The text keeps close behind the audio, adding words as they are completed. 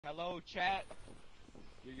Hello, chat.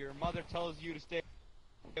 Your mother tells you to stay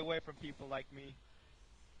away from people like me.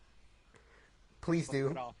 Please Fuck do.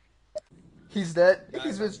 it off. He's dead. Guys,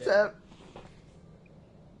 He's I'm been dead. stabbed.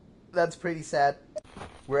 That's pretty sad.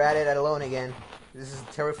 We're at it alone again. This is a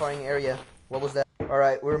terrifying area. What was that?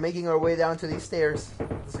 Alright, we're making our way down to these stairs.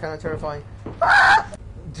 This is kind of terrifying. Ah!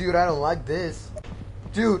 Dude, I don't like this.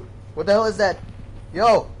 Dude, what the hell is that?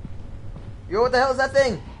 Yo! Yo, what the hell is that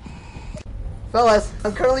thing? Fellas,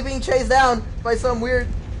 I'm currently being chased down by some weird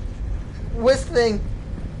whisk thing.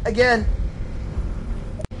 Again.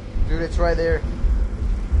 Dude, it's right there.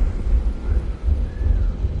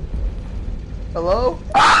 Hello?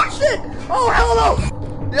 Oh, shit! Oh, hell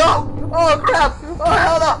no! Yo! Oh, crap! Oh,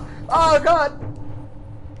 hell no! Oh, God!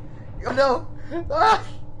 Oh, no! Ah!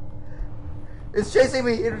 It's chasing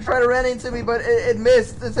me. It tried to run into me, but it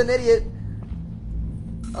missed. It's an idiot.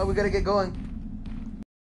 Oh, we gotta get going.